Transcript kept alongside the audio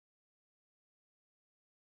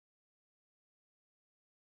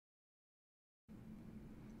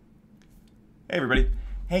Hey everybody,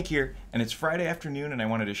 Hank here, and it's Friday afternoon and I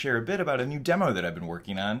wanted to share a bit about a new demo that I've been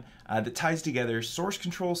working on that ties together source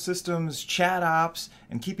control systems, ChatOps,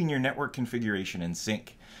 and keeping your network configuration in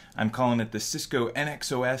sync. I'm calling it the Cisco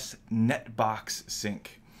NX-OS Netbox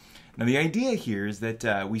Sync. Now the idea here is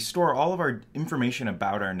that we store all of our information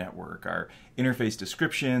about our network, our interface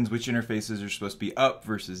descriptions, which interfaces are supposed to be up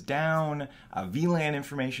versus down, VLAN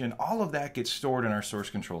information, all of that gets stored in our source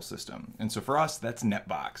control system. And so for us, that's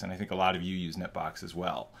Netbox, and I think a lot of you use Netbox as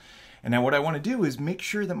well. And now what I want to do is make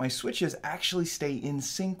sure that my switches actually stay in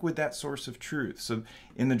sync with that source of truth. So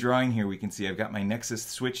in the drawing here, we can see I've got my Nexus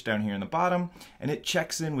switch down here in the bottom, and it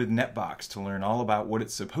checks in with Netbox to learn all about what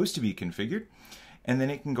it's supposed to be configured. And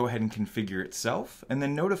then it can go ahead and configure itself and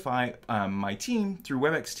then notify my team through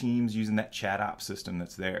Webex Teams using that ChatOps system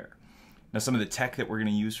that's there. Now some of the tech that we're going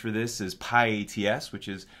to use for this is pyATS, which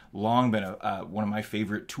has long been one of my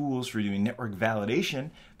favorite tools for doing network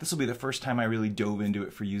validation. This will be the first time I really dove into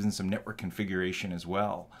it for using some network configuration as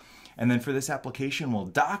well. And then for this application, we'll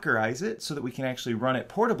Dockerize it so that we can actually run it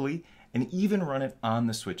portably and even run it on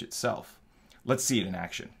the switch itself. Let's see it in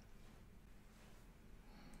action.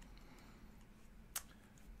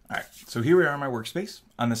 All right, so here we are in my workspace.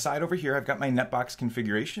 On the side over here, I've got my Netbox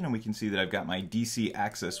configuration, and we can see that I've got my DC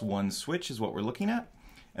access 1 switch is what we're looking at.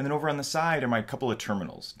 And then over on the side are my couple of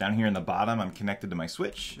terminals. Down here in the bottom, I'm connected to my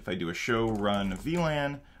switch. If I do a show run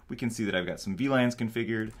VLAN, we can see that I've got some VLANs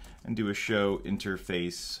configured, and do a show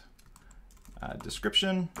interface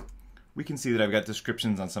description. We can see that I've got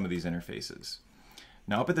descriptions on some of these interfaces.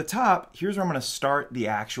 Now up at the top, here's where I'm going to start the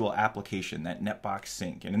actual application, that Netbox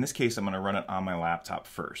Sync. And in this case, I'm going to run it on my laptop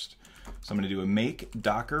first. So I'm going to do a make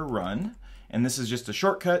docker run. And this is just a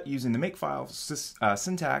shortcut using the makefile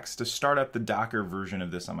syntax to start up the Docker version of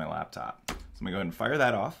this on my laptop. So I'm going to go ahead and fire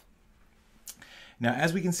that off. Now,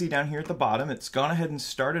 as we can see down here at the bottom, it's gone ahead and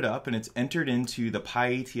started up and it's entered into the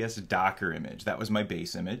pyATS Docker image. That was my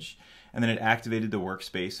base image. And then it activated the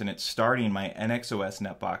workspace and it's starting my NX-OS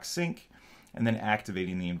Netbox Sync and then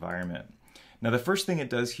activating the environment. Now the first thing it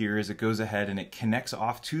does here is it goes ahead and it connects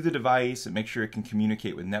off to the device and makes sure it can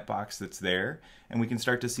communicate with Netbox that's there, and we can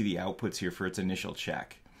start to see the outputs here for its initial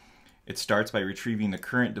check. It starts by retrieving the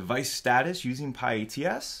current device status using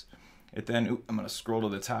pyATS. It then, I'm going to scroll to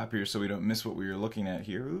the top here so we don't miss what we were looking at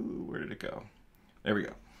here. Ooh, where did it go? There we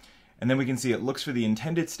go. And then we can see it looks for the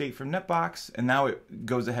intended state from Netbox, and now it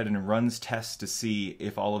goes ahead and runs tests to see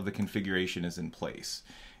if all of the configuration is in place.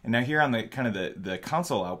 And now here on the kind of the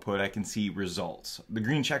console output, I can see results. The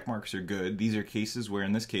green check marks are good. These are cases where,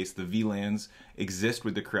 in this case, the VLANs exist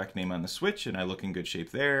with the correct name on the switch, and I look in good shape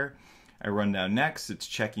there. I run down next. It's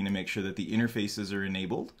checking to make sure that the interfaces are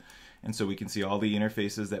enabled. And so we can see all the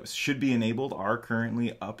interfaces that should be enabled are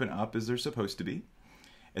currently up and up as they're supposed to be.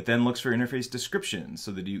 It then looks for interface descriptions,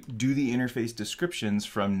 so that do the interface descriptions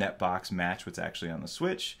from Netbox match what's actually on the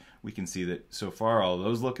switch. We can see that so far all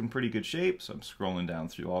those look in pretty good shape, so I'm scrolling down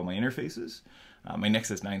through all my interfaces. My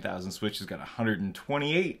Nexus 9000 switch has got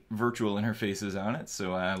 128 virtual interfaces on it,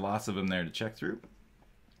 so lots of them there to check through.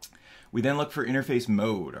 We then look for interface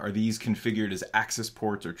mode. Are these configured as access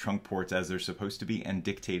ports or trunk ports as they're supposed to be and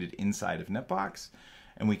dictated inside of Netbox?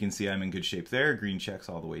 And we can see I'm in good shape there, green checks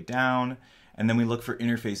all the way down. And then we look for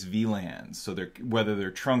interface VLANs. So whether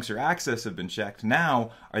their trunks or access have been checked,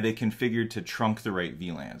 now are they configured to trunk the right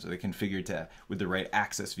VLANs? Are they configured with the right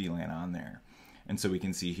access VLAN on there? And so we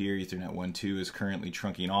can see here Ethernet 1.2 is currently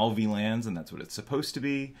trunking all VLANs, and that's what it's supposed to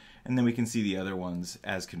be. And then we can see the other ones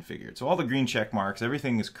as configured. So all the green check marks,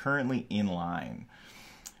 everything is currently in line.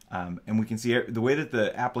 And we can see the way that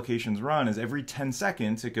the applications run is every 10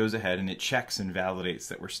 seconds it goes ahead and it checks and validates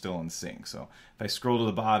that we're still in sync. So if I scroll to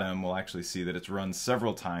the bottom, we'll actually see that it's run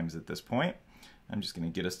several times at this point. I'm just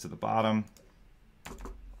going to get us to the bottom,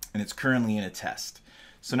 and it's currently in a test.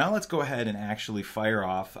 So now let's go ahead and actually fire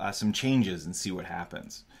off some changes and see what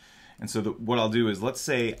happens. And so what I'll do is, let's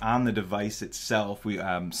say on the device itself,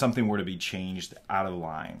 something were to be changed out of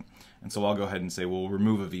line. And so I'll go ahead and say, we'll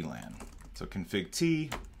remove a VLAN. So config T.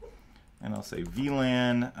 And I'll say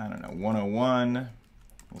VLAN, I don't know, 101.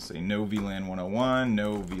 We'll say no VLAN 101,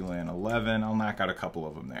 no VLAN 11. I'll knock out a couple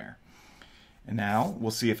of them there. And now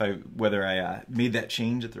we'll see whether I made that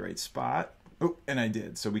change at the right spot. Oh, and I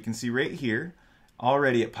did. So we can see right here,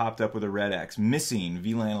 already it popped up with a red X. Missing,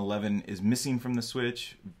 VLAN 11 is missing from the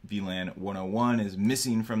switch. VLAN 101 is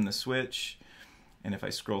missing from the switch. And if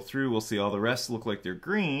I scroll through, we'll see all the rest look like they're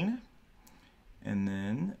green. And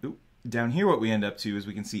then, ooh, down here what we end up to is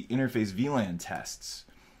we can see interface VLAN tests.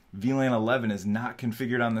 VLAN 11 is not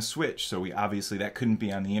configured on the switch, so obviously that couldn't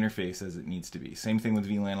be on the interface as it needs to be. Same thing with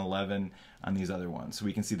VLAN 11 on these other ones. So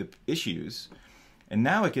we can see the issues, And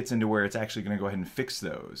now it gets into where it's actually going to go ahead and fix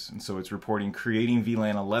those. And so it's reporting creating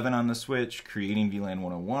VLAN 11 on the switch, creating VLAN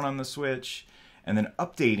 101 on the switch, and then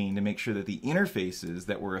updating to make sure that the interfaces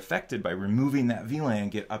that were affected by removing that VLAN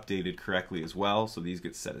get updated correctly as well. So these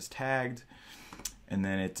get set as tagged. And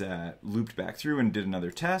then it looped back through and did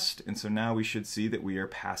another test. And so now we should see that we are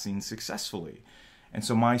passing successfully. And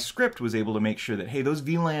so my script was able to make sure that, hey, those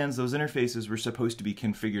VLANs, those interfaces were supposed to be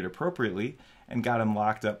configured appropriately and got them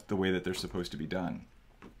locked up the way that they're supposed to be done.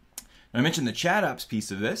 Now, I mentioned the ChatOps piece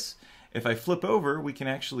of this. If I flip over, we can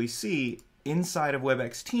actually see inside of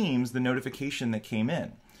Webex Teams the notification that came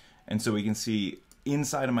in. And so we can see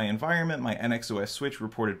inside of my environment, my NX-OS switch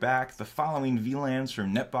reported back the following VLANs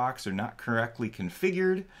from Netbox are not correctly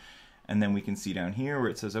configured. And then we can see down here where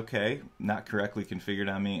it says, okay, not correctly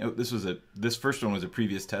configured on me. Oh, this first one was a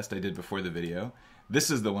previous test I did before the video. This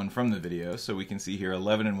is the one from the video. So we can see here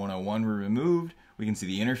 11 and 101 were removed. We can see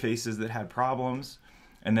the interfaces that had problems.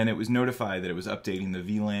 And then it was notified that it was updating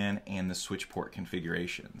the VLAN and the switch port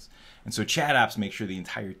configurations. And so ChatOps makes sure the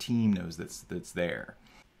entire team knows that's there.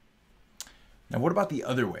 Now, what about the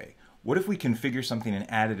other way? What if we configure something and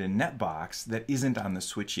add it in Netbox that isn't on the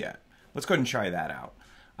switch yet? Let's go ahead and try that out.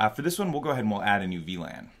 For this one, we'll go ahead and we'll add a new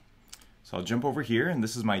VLAN. So I'll jump over here, and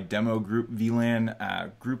this is my demo group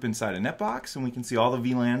VLAN group inside of Netbox, and we can see all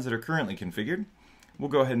the VLANs that are currently configured. We'll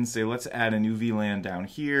go ahead and say, let's add a new VLAN down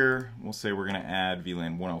here. We'll say we're going to add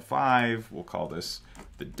VLAN 105. We'll call this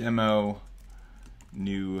the demo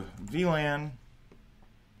new VLAN.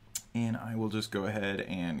 And I will just go ahead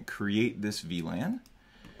and create this VLAN.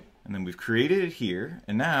 And then we've created it here.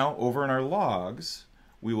 And now, over in our logs,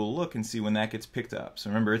 we will look and see when that gets picked up. So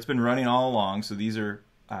remember, it's been running all along, so these are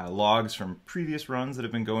logs from previous runs that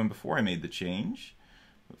have been going before I made the change.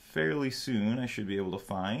 But fairly soon, I should be able to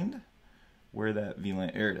find where that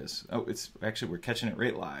VLAN, there it is. Oh, it's actually, we're catching it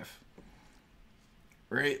right live.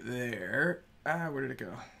 Right there. Where did it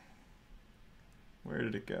go? Where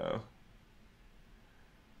did it go?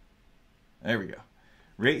 There we go.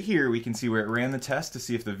 Right here, we can see where it ran the test to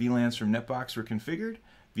see if the VLANs from Netbox were configured.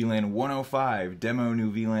 VLAN 105, demo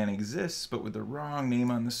new VLAN exists, but with the wrong name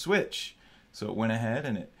on the switch. So it went ahead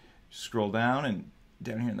and it scrolled down, and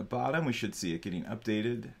down here in the bottom, we should see it getting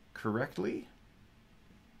updated correctly.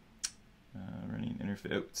 Running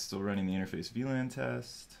interface, oh, it's still running the interface VLAN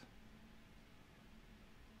test.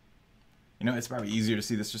 You know, it's probably easier to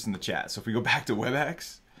see this just in the chat. So if we go back to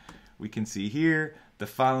Webex, we can see here, the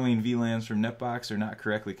following VLANs from Netbox are not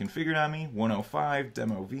correctly configured on me. 105,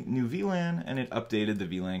 demo new VLAN, and it updated the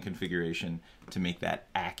VLAN configuration to make that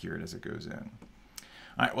accurate as it goes in.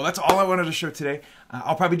 All right, well, that's all I wanted to show today.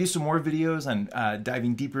 I'll probably do some more videos on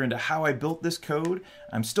diving deeper into how I built this code.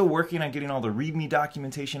 I'm still working on getting all the README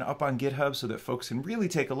documentation up on GitHub so that folks can really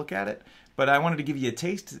take a look at it. But I wanted to give you a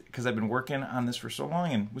taste because I've been working on this for so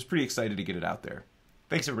long and was pretty excited to get it out there.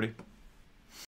 Thanks, everybody.